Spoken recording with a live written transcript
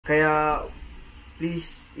Kaya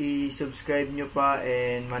please i-subscribe nyo pa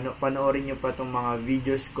and panoorin nyo pa itong mga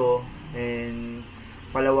videos ko and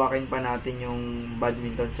palawakin pa natin yung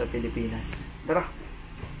badminton sa Pilipinas. Tara!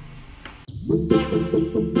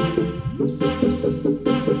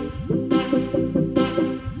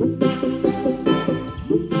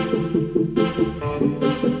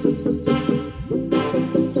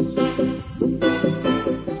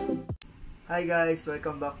 Hi guys!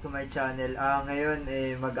 Welcome back to my channel. Ngayon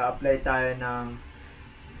mag-a-apply tayo ng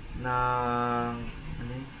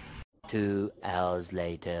 2 hours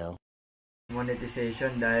later.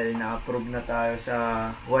 Monetization dahil na-approve na tayo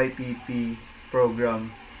sa YPP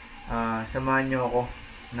program. Samahan nyo ako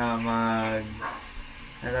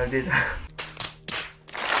na dito?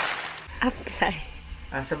 Apply.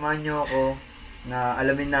 Samahan nyo ako na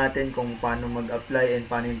alamin natin kung paano mag-apply and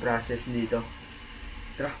paano yung process dito.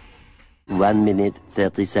 Tara! 1 minute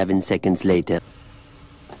 37 seconds later.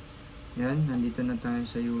 Yan, nandito na tayo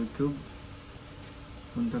sa YouTube.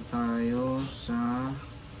 Punta tayo sa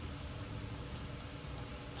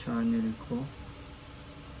channel ko.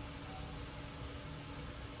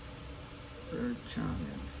 Per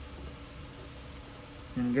channel.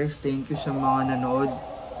 Yan guys, thank you sa mga nanood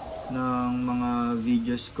ng mga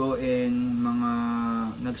videos ko and mga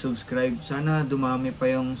nag-subscribe. Sana dumami pa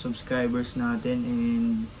yung subscribers natin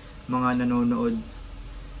and mga nanonood.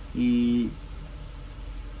 Yun.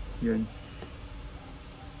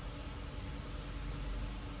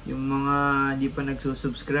 Yung mga di pa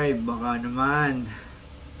nagsusubscribe, baka naman.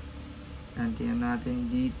 Tingnan natin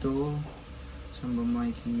dito. Saan ba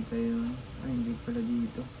makikita yun? Ay, hindi pala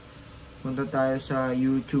dito. Punta tayo sa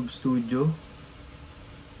YouTube Studio.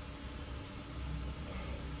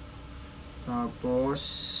 Tapos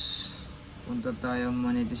punta tayo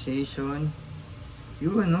monetization.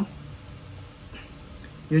 Yun, no?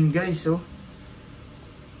 Yun guys, oh.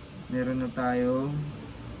 Meron na tayo.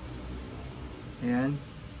 Ayan.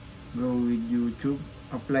 Go with YouTube.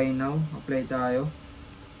 Apply now. Apply tayo.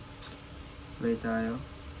 Apply tayo.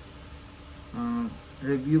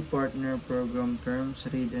 Review partner program terms.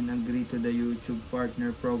 Read and agree to the YouTube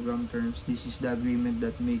partner program terms. This is the agreement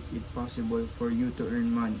that make it possible for you to earn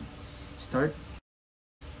money. Start.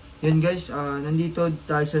 Yan guys, nandito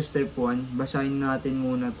tayo sa step 1. Basahin natin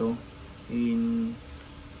muna to.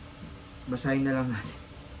 Basahin na lang natin.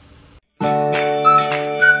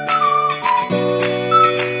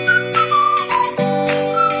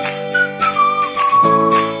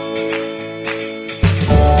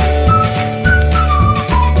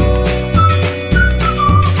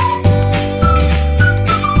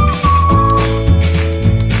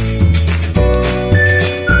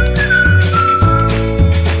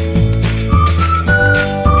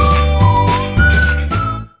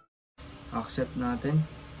 Accept natin.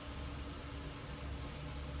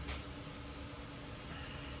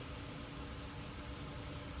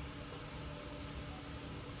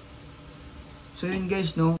 So yun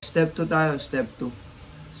guys, no? Step 2 tayo. Step 2.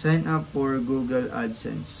 Sign up for Google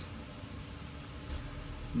AdSense.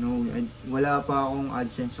 No, wala pa akong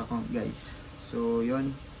AdSense account guys. So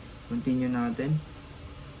yun. Continue natin.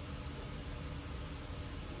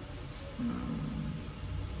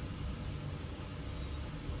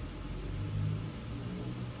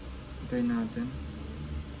 Try natin.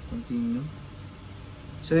 Continue.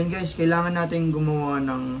 So yun guys, kailangan natin gumawa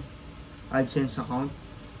ng AdSense account.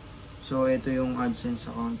 So ito yung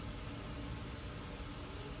AdSense account.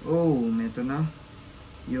 Oh, ito na.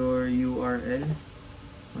 Your URL.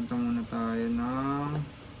 Punta muna tayo ng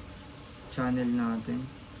channel natin.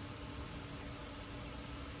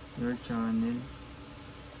 Your channel.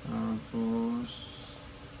 Tapos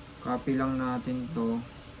copy lang natin to.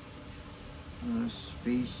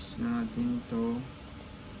 Space natin to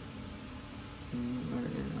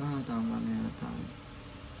URL. Tama na yata.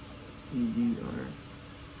 EDR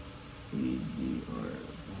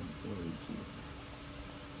 4G.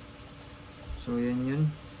 So yan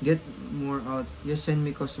yun. Get more out. Just send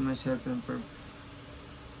me customized help and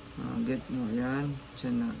get more. Yan.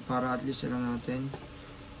 Send na. Para at least lang natin.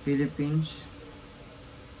 Philippines.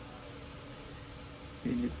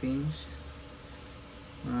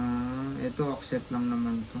 Ito accept lang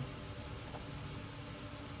naman to.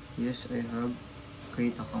 Yes, I have.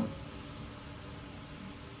 Create account.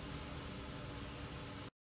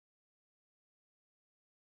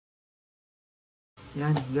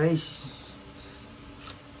 Yan guys.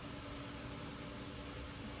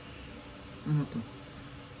 Ano to?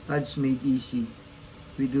 Ads made easy.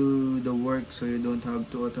 We do the work so you don't have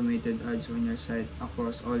to automated ads on your site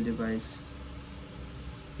across all devices.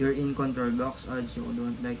 You're in control. Box ads you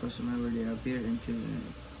don't like customer will appear and choose.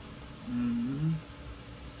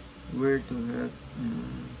 where to help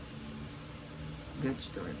get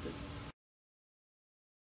started.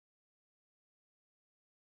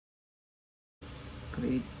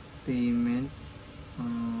 Create payment,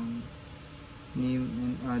 name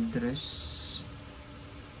and address.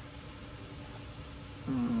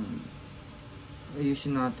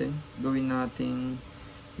 Ayusin natin, gawin natin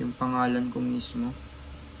yung pangalan ko mismo.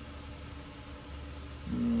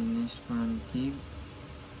 Pantig.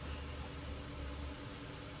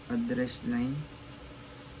 Address line.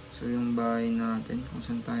 So yung bahay natin, kung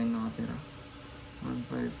saan tayo nakatira.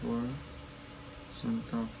 154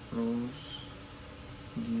 Santa Cruz,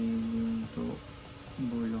 Gilinto,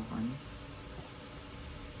 Bulacan.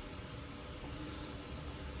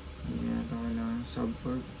 Hindi natin kailangan.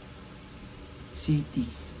 Suburb.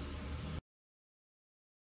 City.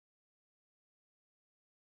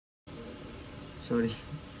 Sorry.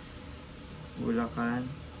 Bulacan.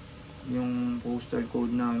 Yung postal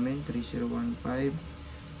code namin 3015.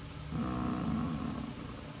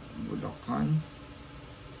 Bulacan.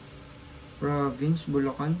 Province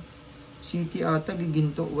Bulacan. City ata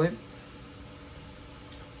Giginto. Web.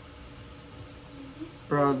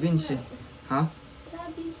 Province eh. Ha?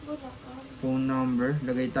 Province Bulacan. Phone number.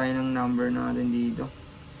 Lagay tayo ng number natin dito.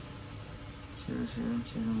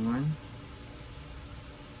 0701.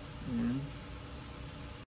 Ayan.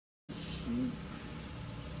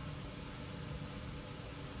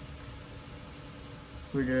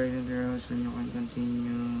 For the right interviews, when you can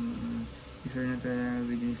continue, if you're not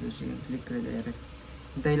with this, you can click redirect.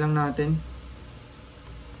 Hintay lang natin.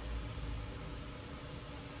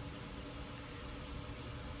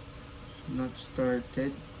 Not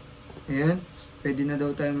started. Ayan. Pwede na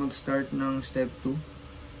daw tayo mag-start ng step 2.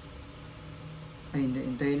 Ay, hindi.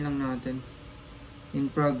 Hintayin lang natin.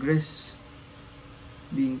 In progress.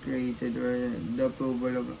 Being created or the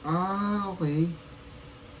approval of... okay.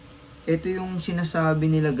 Ito yung sinasabi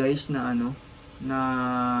nila guys na na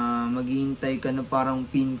maghihintay ka na parang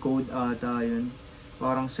pin code ata yun.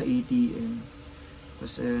 Parang sa ATM.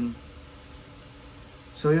 Tapos ayun.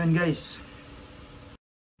 So yun guys.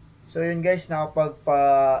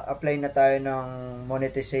 Nakapagpa-apply na tayo ng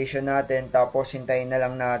monetization natin. Tapos hintayin na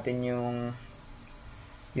lang natin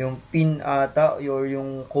yung pin ata or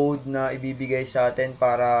yung code na ibibigay sa atin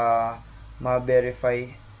para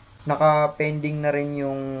ma-verify. Naka-pending na rin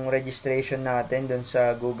yung registration natin doon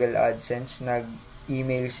sa Google AdSense.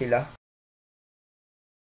 Nag-email sila.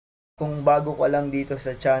 Kung bago ka lang dito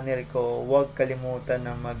sa channel ko, huwag kalimutan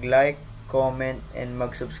na mag-like, comment, and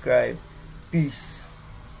mag-subscribe. Peace!